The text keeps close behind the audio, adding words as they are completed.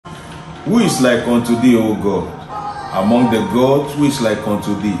Who is like unto thee, O God? Among the gods, who is like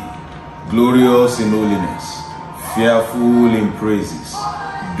unto thee? Glorious in holiness, fearful in praises,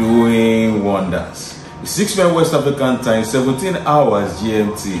 doing wonders. It's 6 p.m. West African time, 17 hours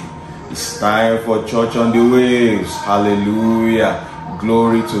GMT. It's time for Church on the Waves. Hallelujah.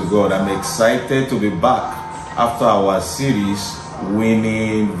 Glory to God. I'm excited to be back after our series,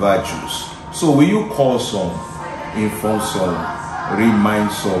 Winning Virtues. So will you call someone, inform someone,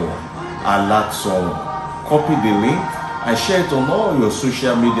 remind someone, alert someone, copy the link and share it on all your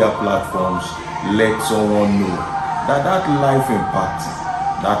social media platforms. Let someone know that life impacting,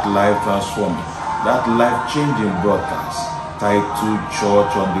 that life transforming, that life changing broadcast titled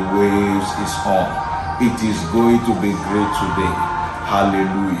Church on the Waves is on. It is going to be great today.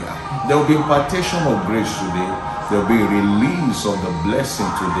 Hallelujah. There will be impartation of grace today. There will be a release of the blessing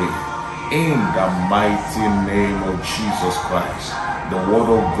today. In the mighty name of Jesus Christ. The word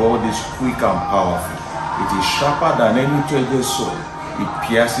of God is quick and powerful. It is sharper than any two-edged sword. It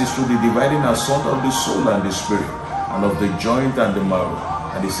pierces through the dividing asunder of the soul and the spirit, and of the joint and the marrow,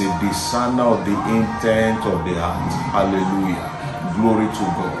 and is a discerner of the intent of the heart. Hallelujah. Glory to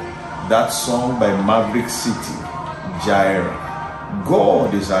God. That song by Maverick City, Jireh.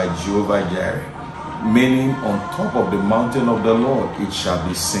 God is our Jehovah Jireh, meaning on top of the mountain of the Lord it shall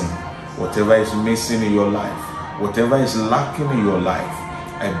be seen. Whatever is missing in your life, whatever is lacking in your life,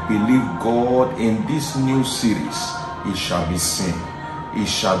 I believe God in this new series, it shall be seen, it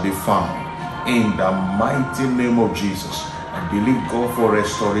shall be found. In the mighty name of Jesus, I believe God for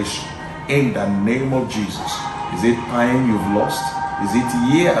restoration. In the name of Jesus. Is it time you've lost? Is it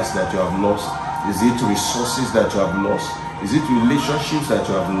years that you have lost? Is it resources that you have lost? Is it relationships that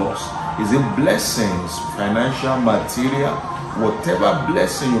you have lost? Is it blessings, financial, material, whatever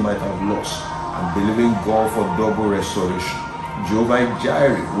blessing you might have lost? I'm believing God for double restoration. Jehovah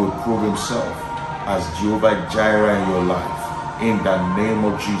Jireh will prove himself as Jehovah Jireh in your life. In the name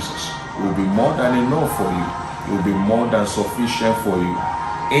of Jesus, it will be more than enough for you. It will be more than sufficient for you.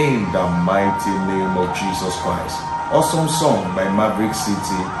 In the mighty name of Jesus Christ. Awesome song by Maverick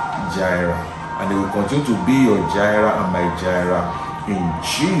City, Jireh. And it will continue to be your Jireh and my Jireh. In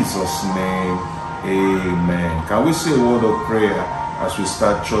Jesus' name, amen. Can we say a word of prayer as we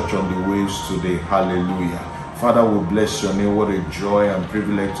start Church on the Waves today? Hallelujah. Father, we bless your name. What a joy and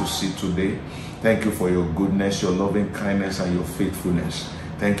privilege to see today. Thank you for your goodness, your loving kindness, and your faithfulness.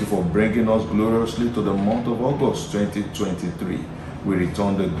 Thank you for bringing us gloriously to the month of August 2023. We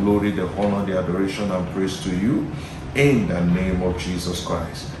return the glory, the honor, the adoration, and praise to you in the name of Jesus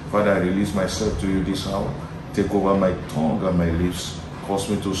Christ. Father, I release myself to you this hour. Take over my tongue and my lips. Cause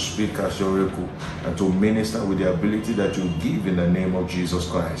me to speak as your oracle and to minister with the ability that you give in the name of Jesus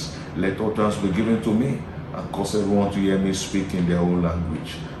Christ. Let utterance be given to me and cause everyone to hear me speak in their own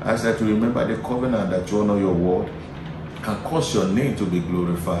language. I ask that you remember the covenant, that you honor your word and cause your name to be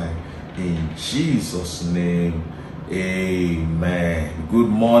glorified. In Jesus' name, amen. Good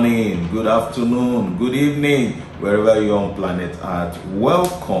morning, good afternoon, good evening, wherever you are on planet Earth.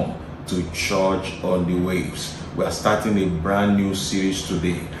 Welcome to Church on the Waves. We are starting a brand new series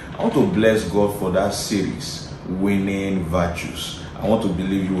today. I want to bless God for that series, Winning Virtues. I want to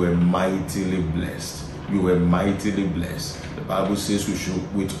believe you were mightily blessed. You were mightily blessed. The Bible says we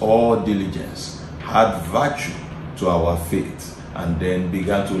should, with all diligence, add virtue to our faith, and then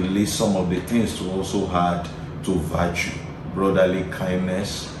began to list some of the things to also add to virtue. Brotherly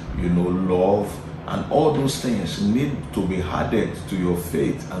kindness, love, and all those things need to be added to your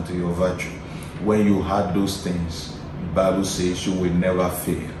faith and to your virtue. When you add those things, the Bible says you will never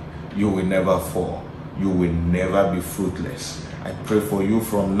fail, you will never fall, you will never be fruitless. I pray for you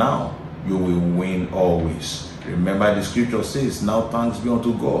from now, you will win always. Remember, the scripture says, now thanks be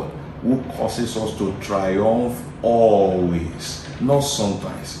unto God, who causes us to triumph always, not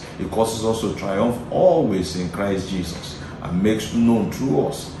sometimes. He causes us to triumph always in Christ Jesus, and makes known through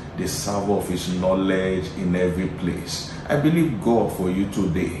us the savour of his knowledge in every place. I believe God for you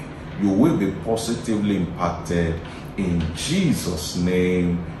today. You will be positively impacted in Jesus'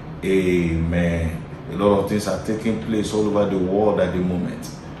 name. Amen. A lot of things are taking place all over the world at the moment,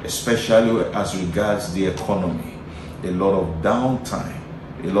 especially as regards the economy. A lot of downtime.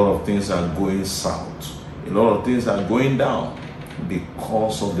 A lot of things are going south. A lot of things are going down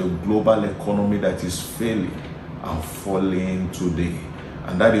because of the global economy that is failing and falling today.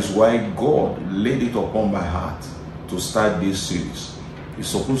 And that is why God laid it upon my heart to start this series. It's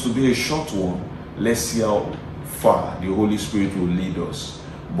supposed to be a short one. Let's see how far the Holy Spirit will lead us.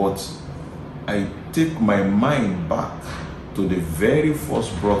 But I take my mind back to the very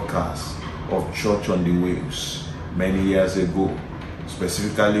first broadcast of Church on the Waves many years ago.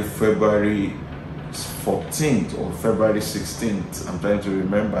 specifically February 14th or February 16th, I'm trying to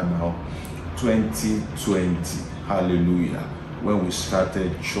remember now, 2020, hallelujah, when we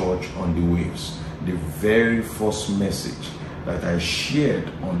started Church on the Waves. The very first message that I shared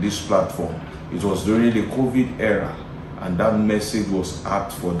on this platform, it was during the COVID era, and that message was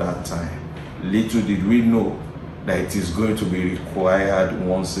apt for that time. Little did we know that it is going to be required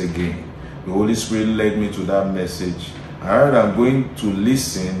once again. The Holy Spirit led me to that message. And rather than going to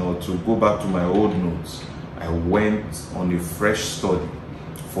listen or to go back to my old notes, I went on a fresh study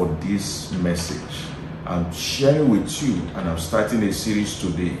for this message. I'm sharing with you, and I'm starting a series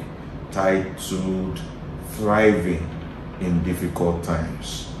today titled Thriving in Difficult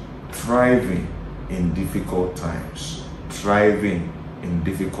Times. Thriving in difficult times. Thriving in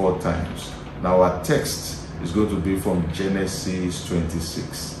difficult times. Now our text is going to be from Genesis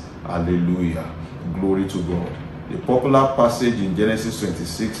 26. Hallelujah. Glory to God. The popular passage in Genesis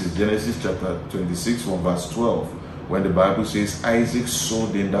 26 is Genesis chapter 26 from verse 12, when the Bible says Isaac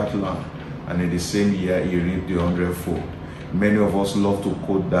sowed in that land, and in the same year he reaped the 100-fold. Many of us love to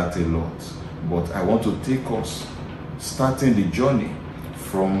quote that a lot, but I want to take us starting the journey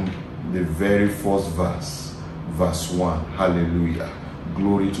from the very first verse, verse 1. Hallelujah.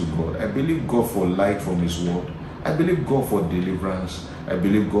 Glory to God. I believe God for light from his word. I believe God for deliverance. I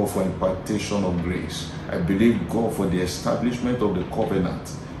believe God for impartation of grace. I believe God for the establishment of the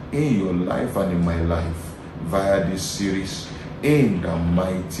covenant in your life and in my life via this series, in the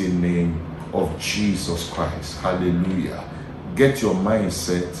mighty name of Jesus Christ. Hallelujah. Get your mind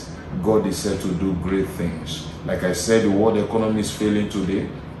set. God is set to do great things. Like I said, the world economy is failing today.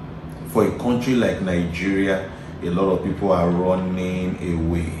 For a country like Nigeria, a lot of people are running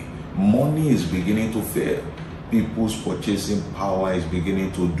away. Money is beginning to fail. People's purchasing power is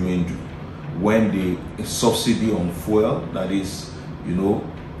beginning to dwindle. When the subsidy on fuel, that is,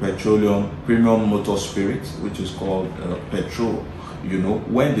 petroleum, premium motor spirit, which is called petrol,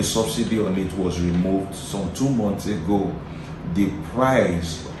 when the subsidy on it was removed some 2 months ago, the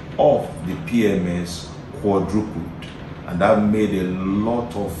price of the PMS quadrupled, and that made a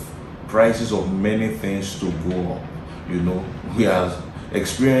lot of prices of many things to go up. We are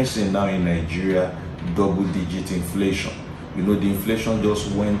experiencing now in Nigeria double-digit inflation. The inflation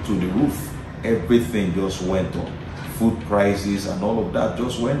just went to the roof. Everything just went up. Food prices and all of that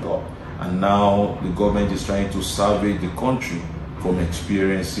just went up. And now the government is trying to salvage the country from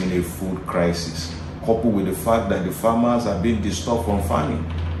experiencing a food crisis, coupled with the fact that the farmers are being disturbed from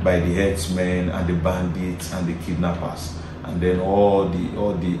farming by the herdsmen and the bandits and the kidnappers, and then all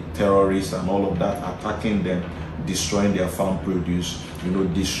the terrorists and all of that attacking them, destroying their farm produce,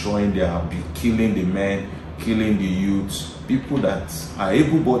 destroying killing the men, killing the youths, people that are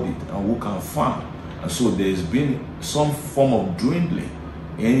able-bodied and who can farm. And so there's been some form of dwindling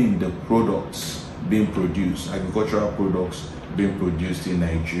in the products being produced, agricultural products being produced in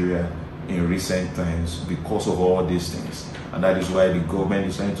Nigeria in recent times because of all these things. And that is why the government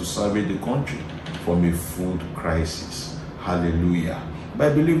is trying to salvage the country from a food crisis. Hallelujah.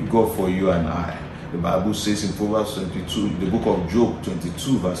 But I believe God for you and I. The Bible says in Proverbs 22, the book of Job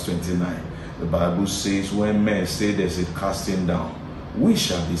 22 verse 29, the Bible says, when men say there's a casting down, we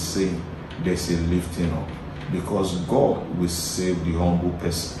shall be saying there's a lifting up, because God will save the humble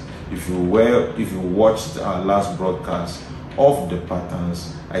person. If you watched our last broadcast of the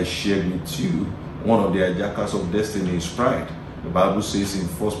patterns I shared with you, one of the hijackers of destiny is pride. The Bible says in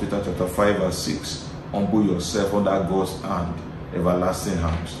 1 Peter chapter 5 verse 6, humble yourself under God's hand, everlasting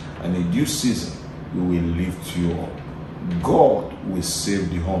hands, and in due season he will lift you up. God will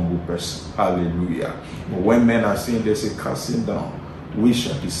save the humble person. Hallelujah. But when men are saying there's a casting down, we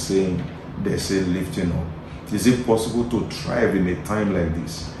shall be saying there's a lifting up. Is it possible to thrive in a time like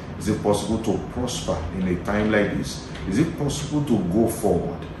this? Is it possible to prosper in a time like this? Is it possible to go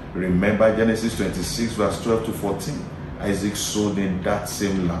forward? Remember Genesis 26 verse 12 to 14. Isaac sowed in that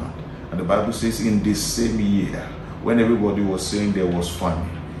same land. And the Bible says in the same year, when everybody was saying there was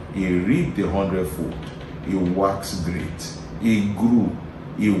famine, he reaped the 100-fold. He waxed great. He grew.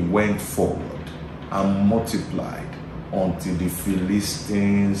 He went forward and multiplied until the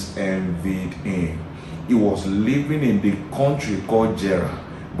Philistines envied him. He was living in the country called Gerar,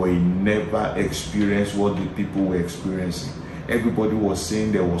 but he never experienced what the people were experiencing. Everybody was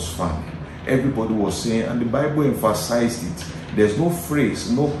saying there was famine. Everybody was saying, and the Bible emphasized it. There's no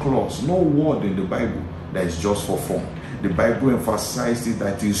phrase, no clause, no word in the Bible that is just for fun. The Bible emphasized it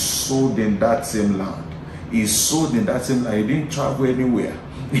that he sowed in that same land. He sowed in that same land. He didn't travel anywhere.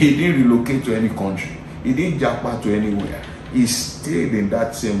 He didn't relocate to any country. He didn't jump out to anywhere. He stayed in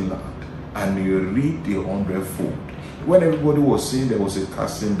that same land and he reaped the 100-fold. When everybody was saying there was a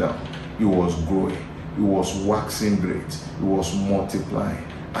casting down, it was growing. It was waxing great. It was multiplying.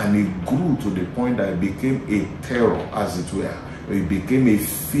 And it grew to the point that it became a terror, as it were. It became a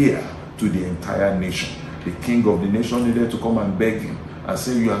fear to the entire nation. The king of the nation needed to come and beg him and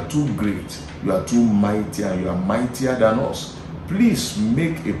say, you are too great, you are too mighty, and you are mightier than us. Please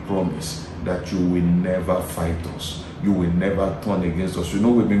make a promise that you will never fight us. You will never turn against us. You know,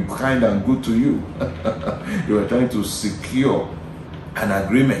 we've been kind and good to you. You were trying to secure an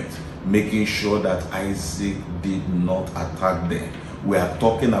agreement, making sure that Isaac did not attack them. We are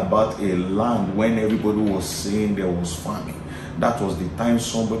talking about a land when everybody was saying there was famine. That was the time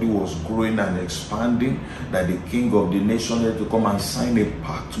somebody was growing and expanding, that the king of the nation had to come and sign a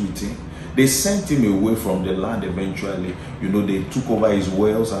pact with him. They sent him away from the land eventually. You know, they took over his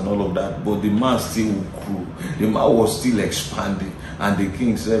wells and all of that, but the man still grew. The man was still expanding. And the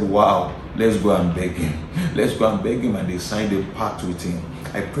king said, wow, let's go and beg him. Let's go and beg him. And they signed a pact with him.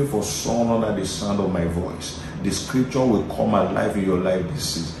 I pray for someone under the sound of my voice. The scripture will come alive in your life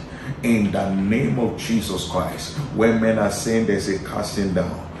this season. In the name of Jesus Christ, when men are saying there's a casting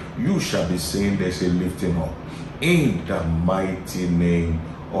down, you shall be saying there's a lifting up. In the mighty name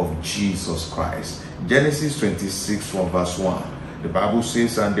of Jesus Christ. Genesis 26 from verse 1. The Bible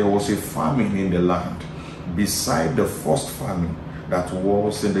says, and there was a famine in the land, beside the first famine that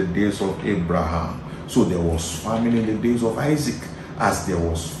was in the days of Abraham. So there was famine in the days of Isaac, as there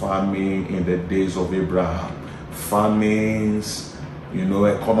was famine in the days of Abraham. Famines, you know,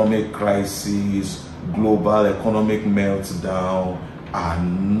 economic crises, global economic meltdown are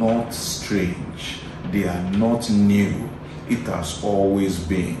not strange. They are not new. It has always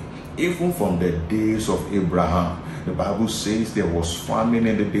been. Even from the days of Abraham, the Bible says there was famine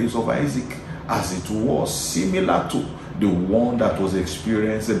in the days of Isaac, as it was similar to the one that was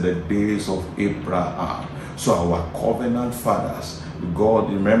experienced in the days of Abraham. So our covenant fathers, God,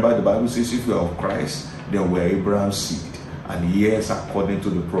 remember the Bible says if you are of Christ, then we are Abraham's seed, and yes, according to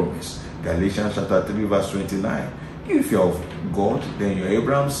the promise. Galatians chapter 3 verse 29. If you are of God, then you are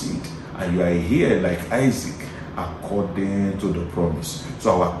Abraham's seed, and you are here like Isaac, according to the promise.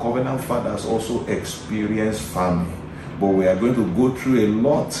 So our covenant fathers also experienced famine. But we are going to go through a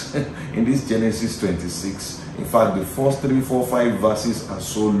lot in this Genesis 26. In fact, the first 3, 4, 5 verses are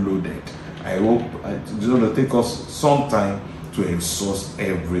so loaded. I hope it's going to take us some time to exhaust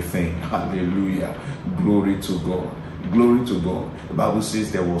everything. Hallelujah. Glory to God. Glory to God. The Bible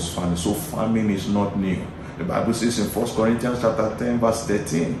says there was famine. So famine is not new. The Bible says in 1 Corinthians chapter 10 verse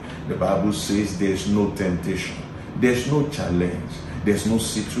 13, the Bible says there's no temptation, there's no challenge, there's no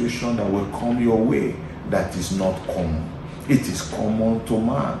situation that will come your way that is not common. It is common to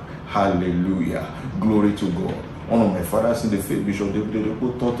man. Hallelujah. Glory to God. One of my fathers in the faith, Bishop David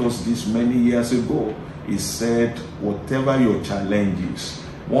Oyedepo, taught us this many years ago. He said, whatever your challenge is,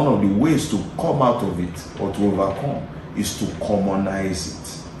 one of the ways to come out of it or to overcome is to commonize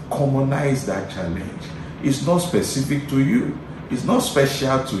it. Commonize that challenge. It's not specific to you. It's not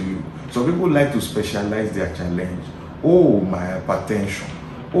special to you. Some people like to specialize their challenge. Oh, my hypertension.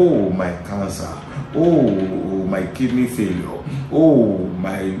 Oh, my cancer. Oh, my kidney failure. Oh,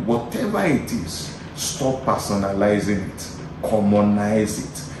 my whatever it is. Stop personalizing it. Commonize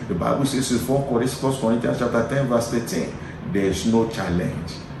it. The Bible says in 1 Corinthians chapter 10 verse 13, there's no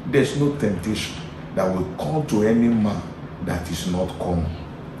challenge. There's no temptation that will come to any man that is not common.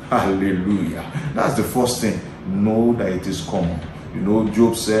 Hallelujah. That's the first thing. Know that it is common. You know,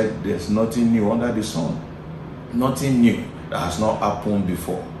 Job said there's nothing new under the sun. Nothing new that has not happened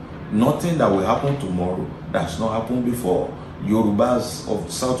before. Nothing that will happen tomorrow that has not happened before. Yorubas of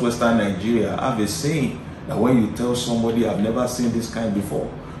southwestern Nigeria have a saying that when you tell somebody, I've never seen this kind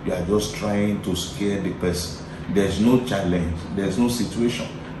before, you are just trying to scare the person. There's no challenge. There's no situation.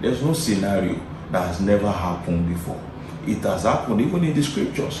 There's no scenario that has never happened before. It has happened even in the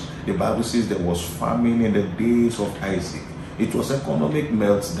scriptures. The Bible says there was famine in the days of Isaac. It was economic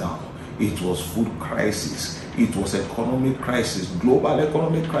meltdown. It was food crisis. It was economic crisis, global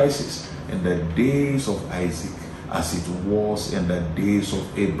economic crisis in the days of Isaac, as it was in the days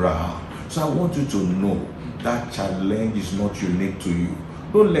of Abraham. So I want you to know that challenge is not unique to you.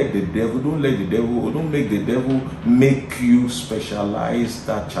 Don't make the devil make you specialize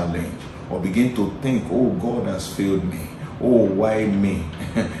that challenge or begin to think, oh, God has failed me. Oh, why me?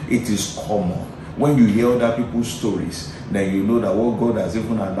 It is common. When you hear other people's stories, then you know that what God has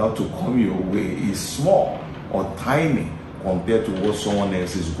even allowed to come your way is small or tiny compared to what someone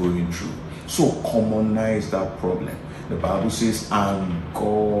else is going through. So commonize that problem. The Bible says, and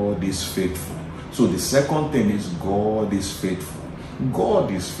God is faithful. So the second thing is God is faithful.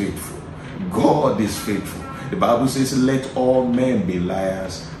 God is faithful. God is faithful. The Bible says, let all men be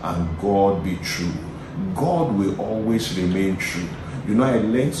liars and God be true. God will always remain true. You know, I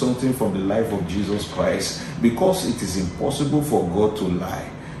learned something from the life of Jesus Christ, because it is impossible for God to lie.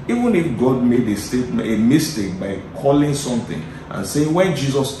 Even if God made a mistake by calling something and saying, when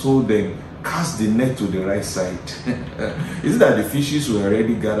Jesus told them, cast the net to the right side, is it that the fishes were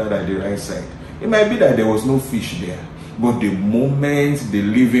already gathered at the right side? It might be that there was no fish there, but the moment the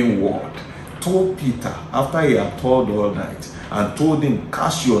living word told Peter, after he had toiled all night, and told him,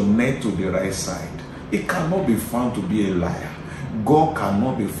 cast your net to the right side, it cannot be found to be a liar. God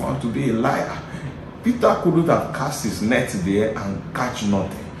cannot be found to be a liar. Peter couldn't have cast his net there and catch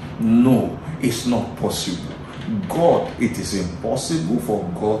nothing. No, it's not possible. God, it is impossible for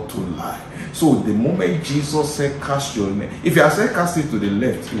God to lie. So the moment Jesus said, cast your net, if he had said cast it to the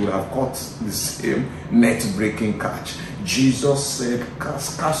left, he would have caught the same net breaking catch. Jesus said,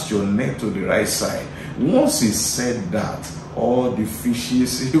 cast your net to the right side. Once he said that, all the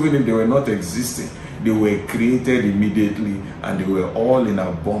fishes, even if they were not existing, they were created immediately, and they were all in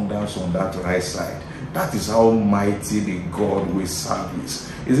abundance on that right side. That is how mighty the God we serve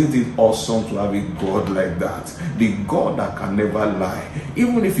is. Isn't it awesome to have a God like that? The God that can never lie.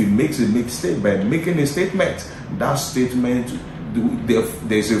 Even if he makes a mistake by making a statement, that statement,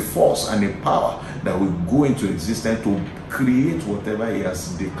 there's a force and a power that will go into existence to create whatever he has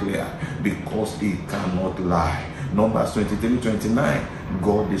declared, because he cannot lie. Numbers 23:29,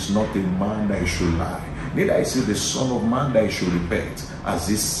 God is not a man that he should lie, neither is he the son of man that he should repent. As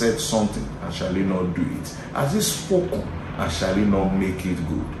he said something, and shall he not do it? As he spoken, and shall he not make it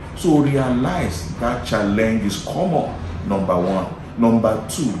good? So realize that challenge is common, number one. Number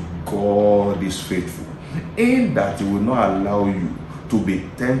two, God is faithful, in that he will not allow you to be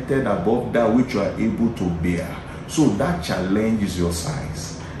tempted above that which you are able to bear. So that challenge is your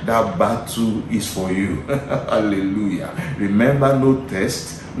size. That battle is for you. Hallelujah. Remember, no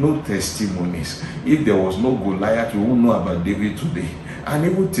test, no testimonies. If there was no Goliath, we won't know about David today. And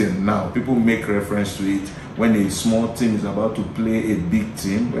even till now, people make reference to it when a small team is about to play a big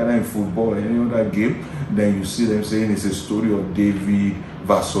team, whether in football or any other game. Then you see them saying it's a story of David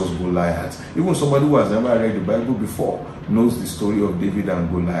versus Goliath. Even somebody who has never read the Bible before knows the story of David and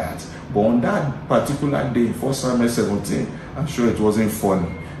Goliath. But on that particular day, 1 Samuel 17, I'm sure it wasn't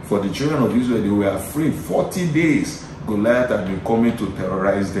funny. For the children of Israel, they were afraid. 40 days, Goliath had been coming to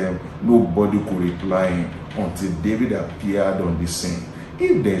terrorize them. Nobody could reply him until David appeared on the scene.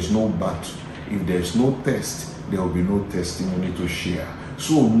 If there is no battle, if there is no test, there will be no testimony to share.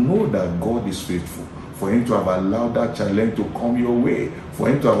 So know that God is faithful. For him to have allowed that challenge to come your way, for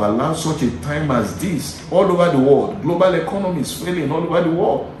him to have allowed such a time as this all over the world. Global economy is failing all over the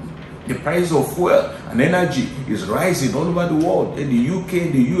world. The price of fuel and energy is rising all over the world. In the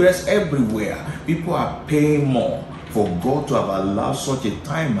UK, the US, everywhere. People are paying more. For God to have allowed such a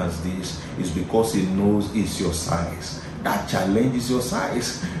time as this is because he knows it's your size. That challenge is your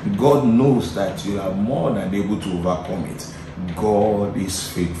size. God knows that you are more than able to overcome it. God is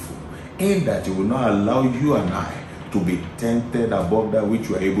faithful, in that he will not allow you and I to be tempted above that which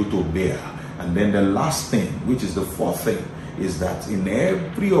you are able to bear. And then the last thing, which is the fourth thing, is that in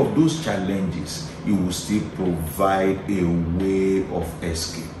every of those challenges, he will still provide a way of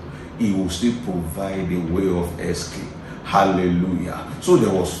escape. He will still provide a way of escape. Hallelujah. So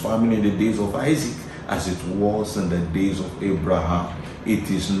there was famine in the days of Isaac, as it was in the days of Abraham. It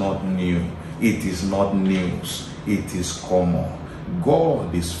is not new. It is not news. It is common.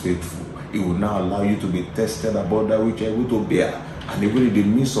 God is faithful. He will not allow you to be tested about that which you are able to bear. And even in the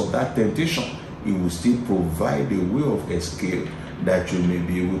midst of that temptation, he will still provide a way of escape that you may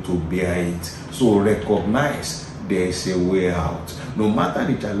be able to bear it. So recognize there is a way out. No matter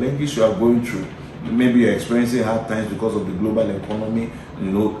the challenges you are going through, maybe you're experiencing hard times because of the global economy.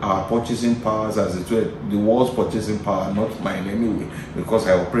 You know, our purchasing powers, as it were, the world's purchasing power, not mine anyway, because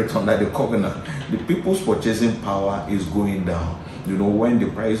I operate under the covenant. The people's purchasing power is going down. You know, when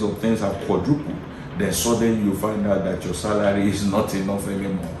the price of things have quadrupled, then suddenly you find out that your salary is not enough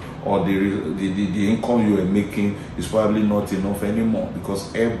anymore, or the income you are making is probably not enough anymore,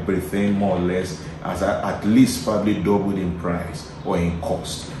 because everything more or less has at least probably doubled in price or in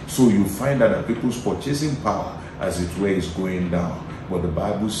cost. So you find out that people's purchasing power, as it were, is going down. But the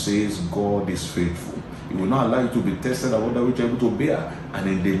Bible says God is faithful. He will not allow you to be tested about that which you are able to bear, and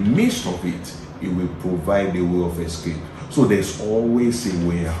in the midst of it, he will provide a way of escape. So there's always a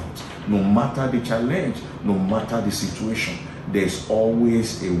way out. No matter the challenge, no matter the situation, there's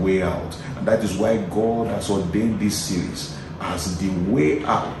always a way out. And that is why God has ordained this series as the way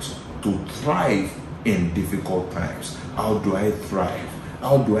out to thrive in difficult times. How do I thrive?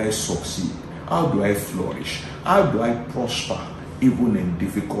 How do I succeed? How do I flourish? How do I prosper even in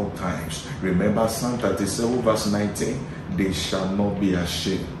difficult times? Remember Psalm 37 verse 19. They shall not be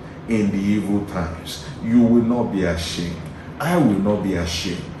ashamed in the evil times. You will not be ashamed. I will not be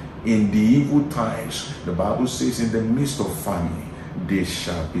ashamed. In the evil times, the Bible says, in the midst of famine, they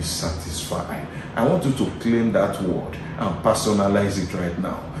shall be satisfied. I want you to claim that word and personalize it right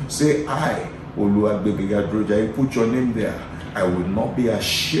now. Say, I, Gbenga Durojaiye, put your name there. I will not be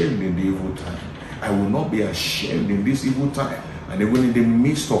ashamed in the evil time. I will not be ashamed in this evil time. And even in the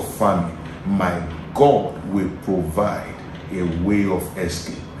midst of famine, my God will provide a way of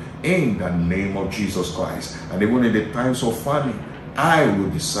escape. In the name of Jesus Christ. And even in the times of famine, I will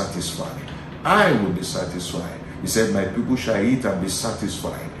be satisfied. I will be satisfied. He said, my people shall eat and be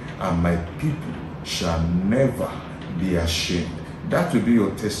satisfied, and my people shall never be ashamed. That will be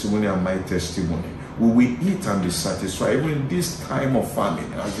your testimony and my testimony. We will eat and be satisfied, even in this time of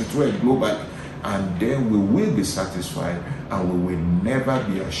famine, as it were globally. And then we will be satisfied, and we will never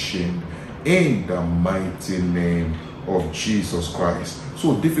be ashamed. In the mighty name of Jesus Christ.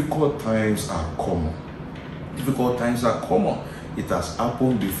 So difficult times are common. Difficult times are common. It has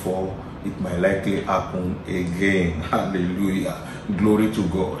happened before. It might likely happen again. Hallelujah. Glory to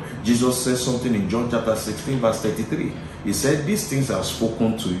God. Jesus says something in John chapter 16 verse 33. He said, these things are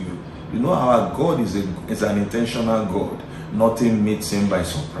spoken to you. You know, our God is an intentional God. Nothing meets him by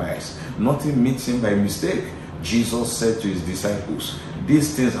surprise. Nothing meets him by mistake. Jesus said to his disciples,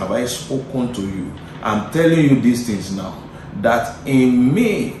 these things have I spoken to you. I'm telling you these things now, that in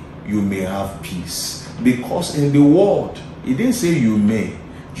me you may have peace. Because in the world, he didn't say you may.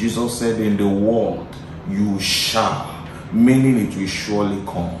 Jesus said in the world you shall, meaning it will surely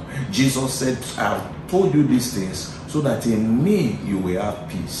come. Jesus said, I have told you these things so that in me you will have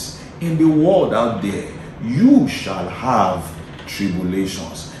peace. In the world out there, you shall have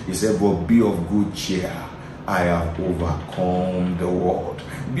tribulations. He said, but be of good cheer. I have overcome the world.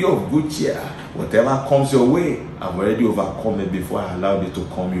 Be of good cheer. Whatever comes your way, I've already overcome it before I allowed it to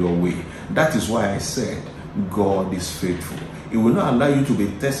come your way. That is why I said, God is faithful. He will not allow you to be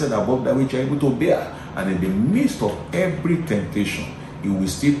tested above that which you are able to bear. And in the midst of every temptation, He will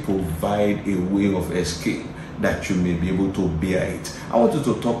still provide a way of escape that you may be able to bear it. I want you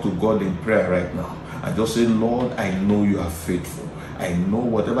to talk to God in prayer right now. And just say, Lord, I know you are faithful. I know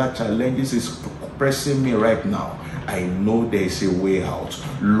whatever challenges is pressing me right now, I know there is a way out.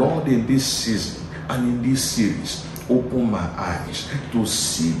 Lord, in this season and in this series, open my eyes to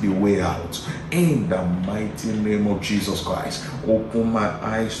see the way out. In the mighty name of Jesus Christ, open my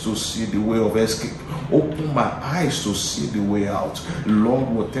eyes to see the way of escape. Open my eyes to see the way out. Lord,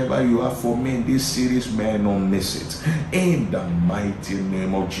 whatever you have for me in this series, may I not miss it. In the mighty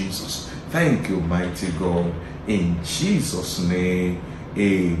name of Jesus. Thank you, mighty God. In Jesus' name,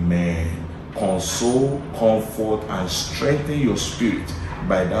 amen. Console, comfort, and strengthen your spirit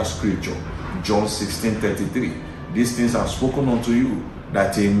by that scripture. John 16:33. These things are spoken unto you,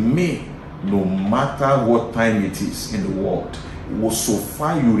 that in me, no matter what time it is in the world, so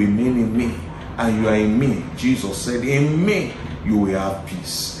far you remain in me, and you are in me. Jesus said, in me, you will have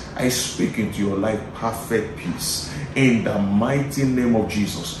peace. I speak into your life perfect peace. In the mighty name of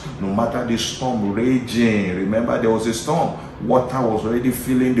Jesus. No matter the storm raging, remember there was a storm. Water was already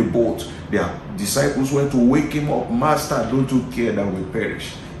filling the boat. Their disciples went to wake him up. Master, don't you care that we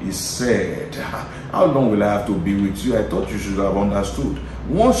perish? He said, how long will I have to be with you? I thought you should have understood.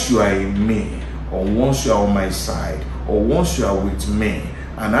 Once you are in me, or once you are on my side, or once you are with me,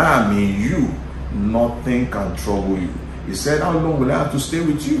 and I am in you, nothing can trouble you. He said, how long will I have to stay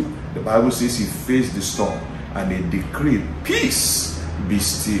with you? The Bible says he faced the storm, and he decreed, peace, be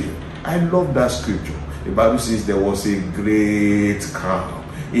still. I love that scripture. The Bible says there was a great calm.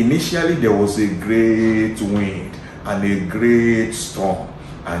 Initially, there was a great wind and a great storm.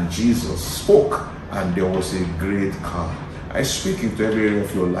 And Jesus spoke, and there was a great calm. I speak into every area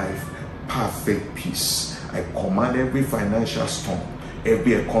of your life, perfect peace. I command every financial storm,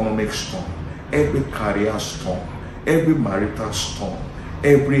 every economic storm, every career storm, every marital storm,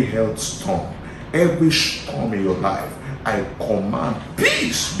 every health storm, every storm in your life. I command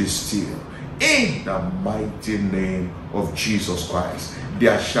peace, be still. In the mighty name of Jesus Christ,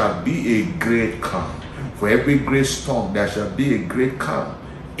 there shall be a great calm. For every great storm, there shall be a great calm.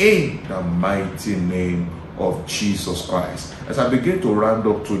 In the mighty name of Jesus Christ. As I begin to round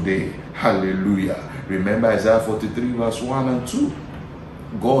up today, hallelujah. Remember Isaiah 43 verse 1 and 2.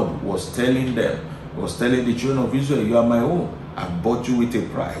 God was telling them, was telling the children of Israel, you are my own. I bought you with a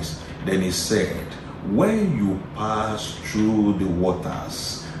price. Then he said, when you pass through the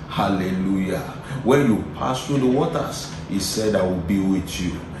waters, hallelujah. When you pass through the waters, he said, I will be with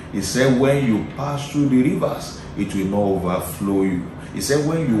you. He said, when you pass through the rivers, it will not overflow you. He said,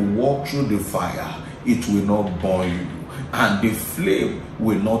 when you walk through the fire, it will not burn you, and the flame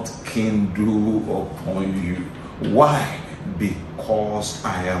will not kindle upon you. Why? Because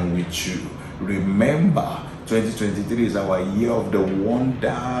I am with you. Remember, 2023 is our year of the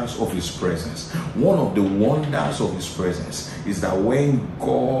wonders of his presence. One of the wonders of his presence is that when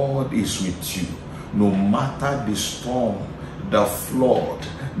God is with you, no matter the storm, the flood,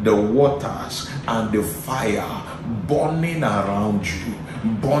 the waters, and the fire burning around you,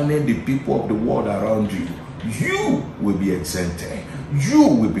 burning the people of the world around you, you will be exempted. You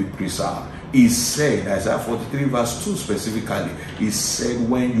will be preserved. He said, Isaiah 43 verse 2 specifically, he said,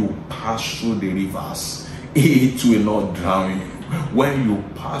 when you pass through the rivers, it will not drown you. When you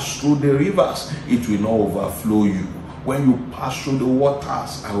pass through the rivers, it will not overflow you. When you pass through the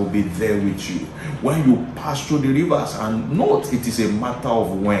waters, I will be there with you. When you pass through the rivers, and note, it is a matter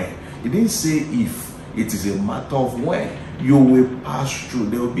of when. It didn't say if, it is a matter of when you will pass through.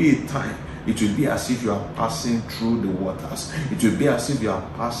 There will be a time. It will be as if you are passing through the waters. It will be as if you are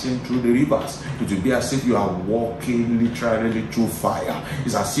passing through the rivers. It will be as if you are walking literally through fire.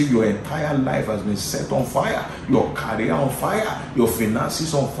 It's as if your entire life has been set on fire. Your career on fire. Your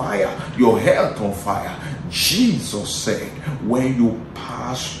finances on fire. Your health on fire. Jesus said, when you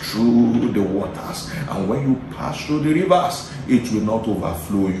pass through the waters and when you pass through the rivers, it will not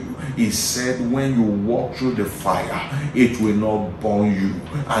overflow you. He said, when you walk through the fire, it will not burn you,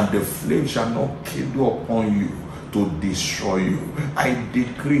 and the flame shall not kindle upon you to destroy you. I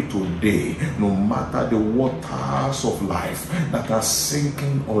decree today, no matter the waters of life that are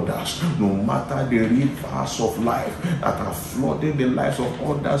sinking others, no matter the rivers of life that are flooding the lives of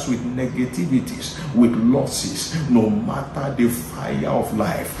others with negativities, with losses, no matter the fire of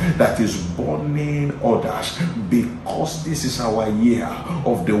life that is burning others, because this is our year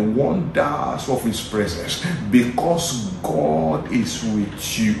of the wonders of his presence, because God is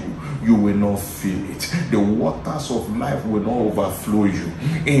with you, you will not feel it. The waters of life will not overflow you.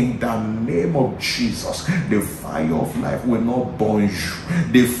 In the name of Jesus, the fire of life will not burn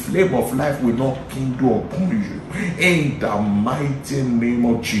you. The flame of life will not kindle upon you. In the mighty name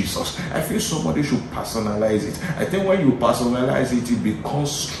of Jesus. I feel somebody should personalize it. I think when you personalize it, it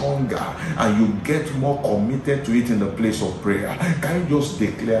becomes stronger and you get more committed to it in the place of prayer. Can you just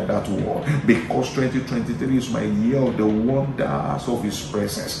declare that word? Because 2023 is my year of the wonders of his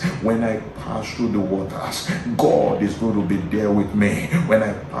presence. When I pass through the waters, God is going to be there with me. When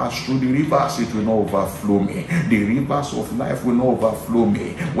I pass through the rivers, it will not overflow me. The rivers of life will not overflow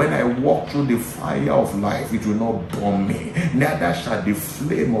me. When I walk through the fire of life, it will not burn me. Neither shall the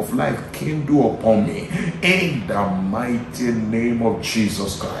flame of life kindle upon me. In the mighty name of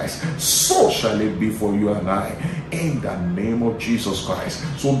Jesus Christ, so shall it be for you and I. In the name of Jesus Christ.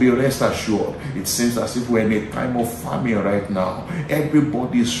 So be rest assured. It seems as if we're in a time of famine right now.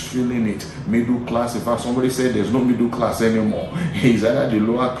 Everybody is feeling it. Middle class. In fact, somebody said there's no middle class anymore. It's either the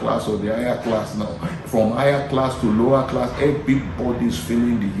lower class or the higher class now. From higher class to lower class, everybody is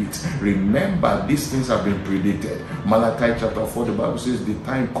feeling the heat. Remember, these things have been predicted. Malachi chapter 4, the Bible says the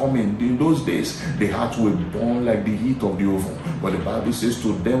time coming. In those days, the heart will burn like the heat of the oven. But the Bible says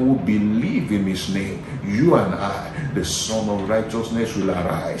to them who believe in his name, you and I, the Son of Righteousness, will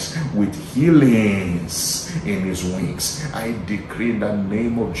arise with healings in his wings. I decree in the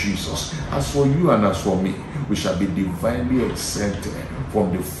name of Jesus, as for you and as for me, we shall be divinely exempted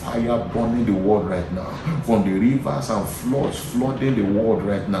from the fire burning the world right now, from the rivers and floods flooding the world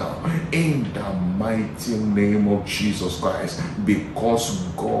right now, in the mighty name of Jesus Christ. Because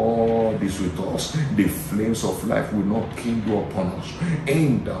God is with us, the flames of life will not kindle upon us.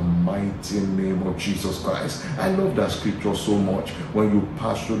 In the mighty name of Jesus Christ. I love that scripture so much. When you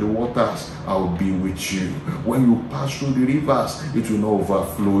pass through the waters, I will be with you. When you pass through the rivers, it will not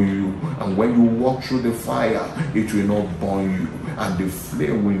overflow you. And when you walk through the fire, it will not burn you, and the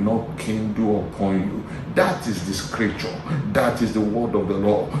flame will not kindle upon you. That is the scripture. That is the word of the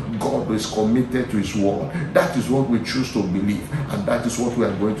Lord. God is committed to his word. That is what we choose to believe, and that is what we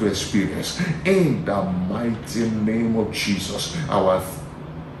are going to experience. In the mighty name of Jesus, our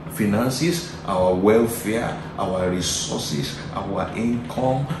finances, our welfare, our resources, our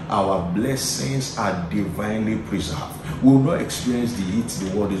income, our blessings are divinely preserved. We will not experience the heat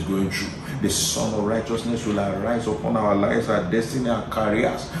the world is going through. The Son of Righteousness will arise upon our lives, our destiny, our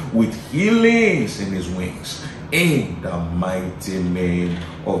careers, with healings in his wings. in the mighty name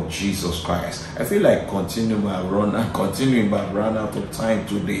of Jesus Christ. I feel like continuing, but I've run out of time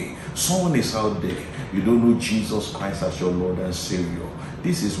today. Someone is out there, you don't know Jesus Christ as your Lord and Savior.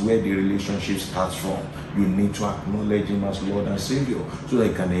 This is where the relationship starts from. You need to acknowledge Him as Lord and Savior so that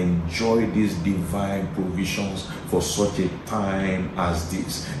you can enjoy these divine provisions for such a time as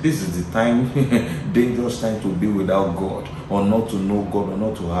this. This is the time, dangerous time to be without God, or not to know God, or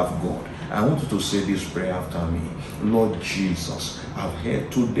not to have God. I want you to say this prayer after me. Lord Jesus, I've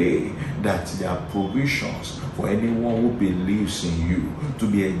heard today that there are provisions for anyone who believes in you to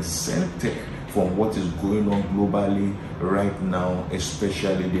be exempted from what is going on globally right now,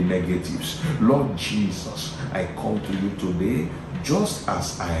 especially the negatives. Lord Jesus, I come to you today just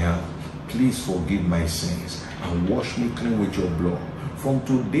as I am. Please forgive my sins and wash me clean with your blood. From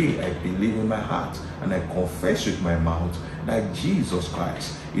today, I believe in my heart and I confess with my mouth that Jesus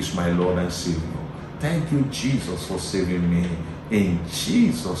Christ is my Lord and Savior. Thank you, Jesus, for saving me. In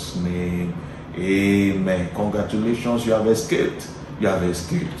Jesus' name, amen. Congratulations, you have escaped. You have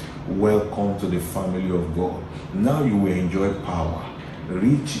escaped. Welcome to the family of God. Now you will enjoy power,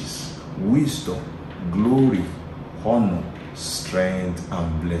 riches, wisdom, glory, honor, strength,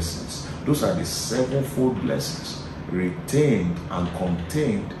 and blessings. Those are the sevenfold blessings retained and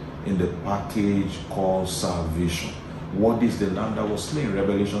contained in the package called salvation. What is the lamb that was slain?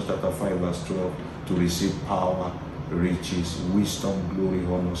 Revelation chapter 5 verse 12, to receive power, riches, wisdom, glory,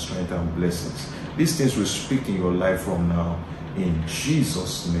 honor, strength, and blessings. These things will speak in your life from now. In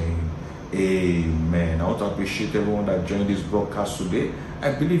Jesus' name, amen. I want to appreciate everyone that joined this broadcast today.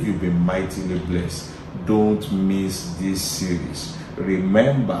 I believe you've been mightily blessed. Don't miss this series.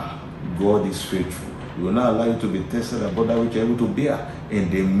 Remember, God is faithful. He will not allow you to be tested above that which you're able to bear. In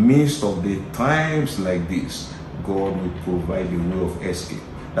the midst of the times like this, God will provide a way of escape.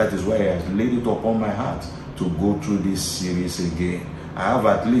 That is why He has laid it upon my heart to go through this series again. I have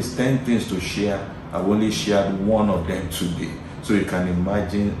at least 10 things to share. I've only shared one of them today. So you can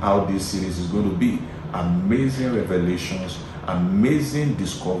imagine how this series is going to be. Amazing revelations, amazing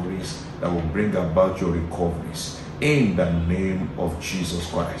discoveries that will bring about your recoveries. In the name of Jesus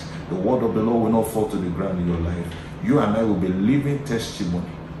Christ. The word of the Lord will not fall to the ground in your life. You and I will be living testimony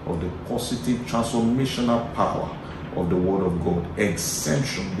of the positive transformational power of the word of God.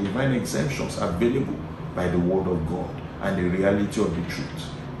 Exemption, divine exemptions available by the word of God and the reality of the truth.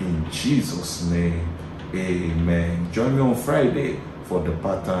 In Jesus' name, amen. Join me on Friday for the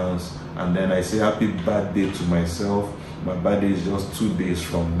patterns, and then I say happy birthday to myself. My birthday is just 2 days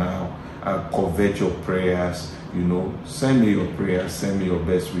from now. I'll covet your prayers. You know, send me your prayers, send me your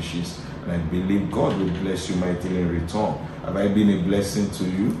best wishes, and I believe God will bless you mightily in return. Have I been a blessing to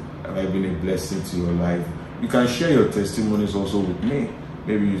you? Have I been a blessing to your life? You can share your testimonies also with me.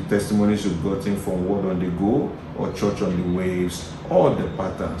 Maybe testimonies you've gotten from Word on the Go or Church on the Waves, or the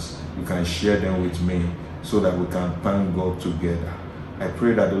patterns. You can share them with me so that we can thank God together. I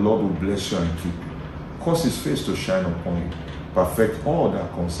pray that the Lord will bless you and keep you, cause His face to shine upon you, perfect all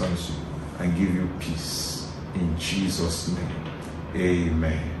that concerns you, and give you peace. In Jesus' name,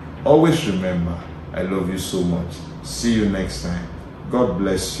 amen. Always remember, I love you so much. See you next time. God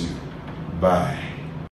bless you. Bye.